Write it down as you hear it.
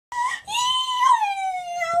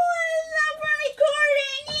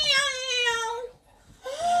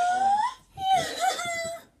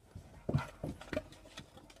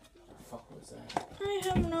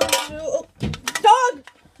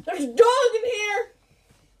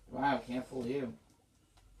Wow, can't fool you.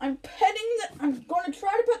 I'm going to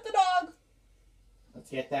try to pet the dog. Let's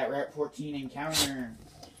get that Rep 14 encounter.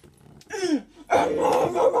 Mm.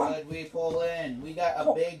 Good, we pull in. We got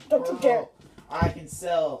a big pearl. I can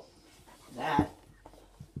sell that,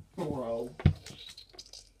 bro.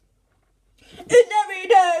 It's every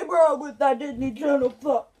day, bro, with that Disney Channel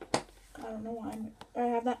stuff. I don't know why I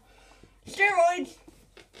have that. Steroids.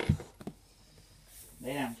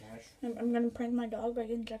 Lay down, Cash. I'm going to prank my dog by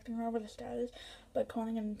injecting her with a status by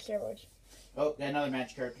calling him steroids. Oh, got another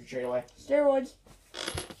magic character straight away. Steroids.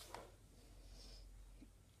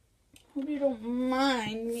 Hope you don't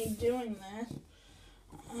mind me doing this.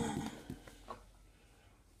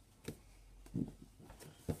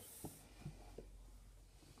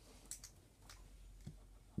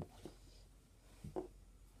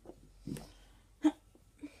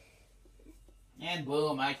 And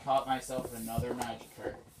boom, I caught myself another magic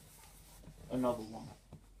card. Another one.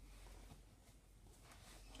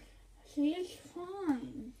 See, it's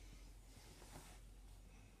fine.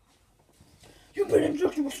 You've been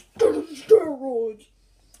injected with steroids.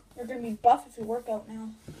 You're gonna be buff if you work out now.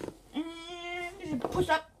 And push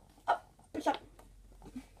up, push up.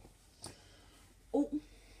 Oh,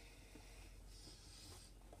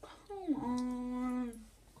 come on.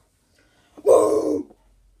 Whoa!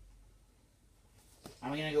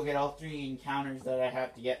 I'm gonna go get all 3 encounters that I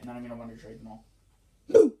have to get, and then I'm gonna wonder trade them all.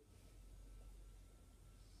 No.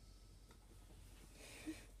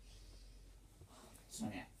 So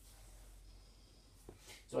yeah.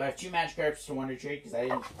 So I have 2 magic cards to wonder trade because I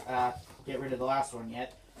didn't get rid of the last one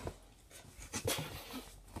yet.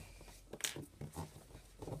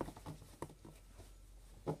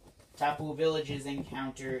 Tapu Village's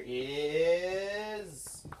encounter is...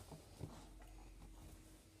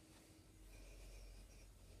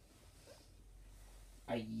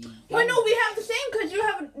 Wait, no, we have the same because you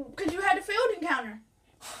had a failed encounter.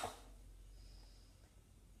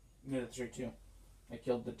 Yeah, that's right too. I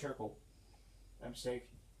killed the turtle. By mistake.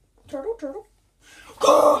 Turtle.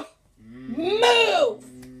 Move!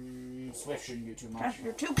 Swift shouldn't do too much. Gosh,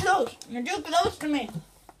 you're too close. You're too close to me.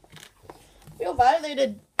 I feel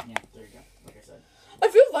violated. Yeah, there you go. Like I said. I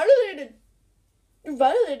feel violated. You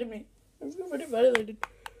violated me. I feel very violated.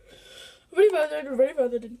 Very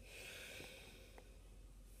violated.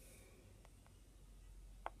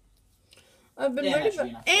 I've been ready for...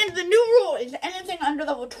 And the new rule is anything under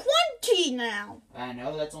level 20 now. I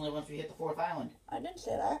know, that's only once we hit the 4th island. I didn't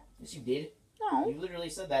say that. Yes, you did. No. You literally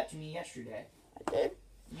said that to me yesterday. I did.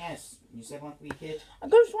 Yes, you said once we hit... I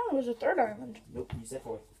could have sworn it was the 3rd island. Nope, you said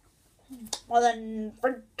 4th. Well then,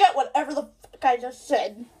 forget whatever the fuck I just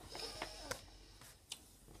said.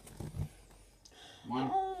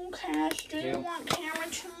 1. Oh, Cash, do 2, you want camera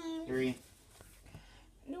time? 3.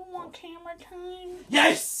 You want camera time?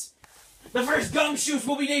 Yes! The first gumshoes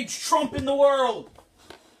will be named Trump in the world!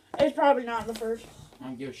 It's probably not the first. I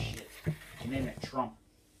don't give a shit. You name it Trump.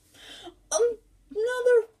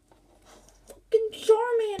 Another fucking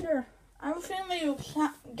Charmander. I have a feeling you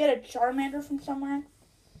get a Charmander from somewhere.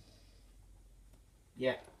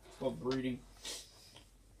 Yeah, it's called breeding.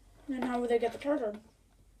 Then how would they get the turtle?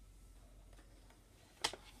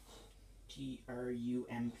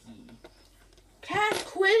 Trump. Cash,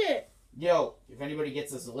 quit it. Yo, if anybody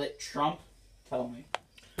gets this lit Trump, tell me.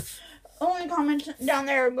 Only comments down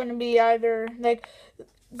there are going to be either like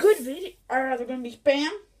good video, or either going to be spam,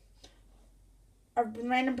 or a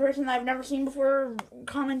random person that I've never seen before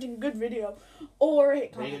commenting good video, or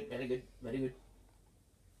hate comment. Very good.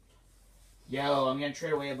 Yo, I'm going to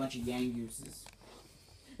trade away a bunch of Yang Gooses.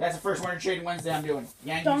 That's the first Wonder Trading Wednesday I'm doing.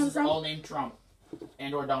 Yang Gooses all named Trump.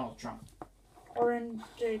 And or Donald Trump. Or in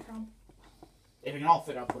J. Trump. If it can all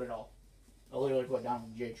fit, I'll put it all. I'll literally put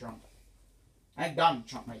Donald J. Trump. I think Donald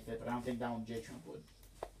Trump might fit, but I don't think Donald J. Trump would.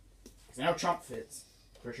 Because I know Trump fits.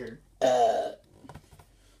 For sure.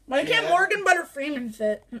 Why can't Morgan Butter Freeman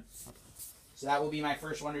fit? So that will be my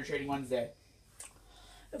first Wonder Trading Wednesday.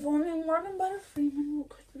 If only Morgan Butter Freeman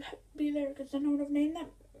could be there, because then I would have named that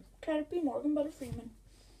Caterpie Morgan Butter Freeman.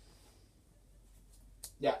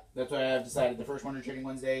 Yeah, that's what I've decided. The first Wonder Trading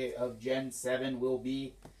Wednesday of Gen 7 will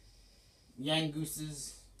be Yang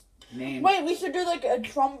Goose's name. Wait, we should do like a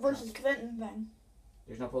Trump versus Clinton thing.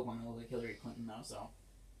 There's no Pokemon that look like Hillary Clinton though, so.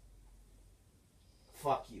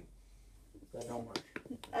 Fuck you. That don't work.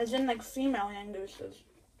 As in like female Yang Gooses.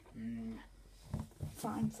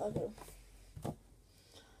 Fine, fuck it.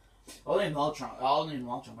 I'll name them all Trump. I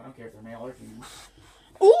don't care if they're male or female.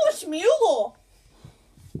 Ooh, Smeargle!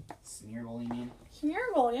 Smeargle, you mean?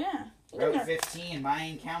 Smeargle, yeah. Route 15, my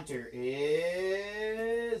encounter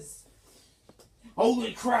is...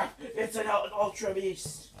 Holy crap! It's an Ultra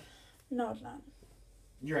Beast! No, it's not.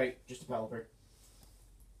 You're right. Just a Pelipper.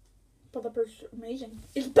 Pelipper's amazing.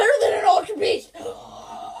 It's better than an Ultra Beast!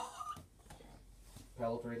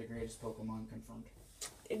 Pelipper, the greatest Pokemon, confirmed.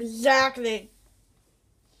 Exactly.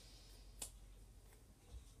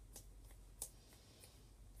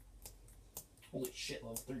 Holy shit,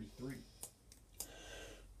 level 33.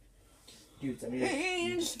 Dude, I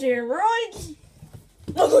mean... Steroids?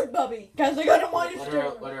 A good puppy, because I got him on his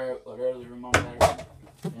steroids. Let her remember that.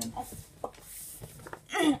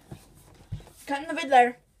 Cutting the vid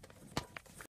there.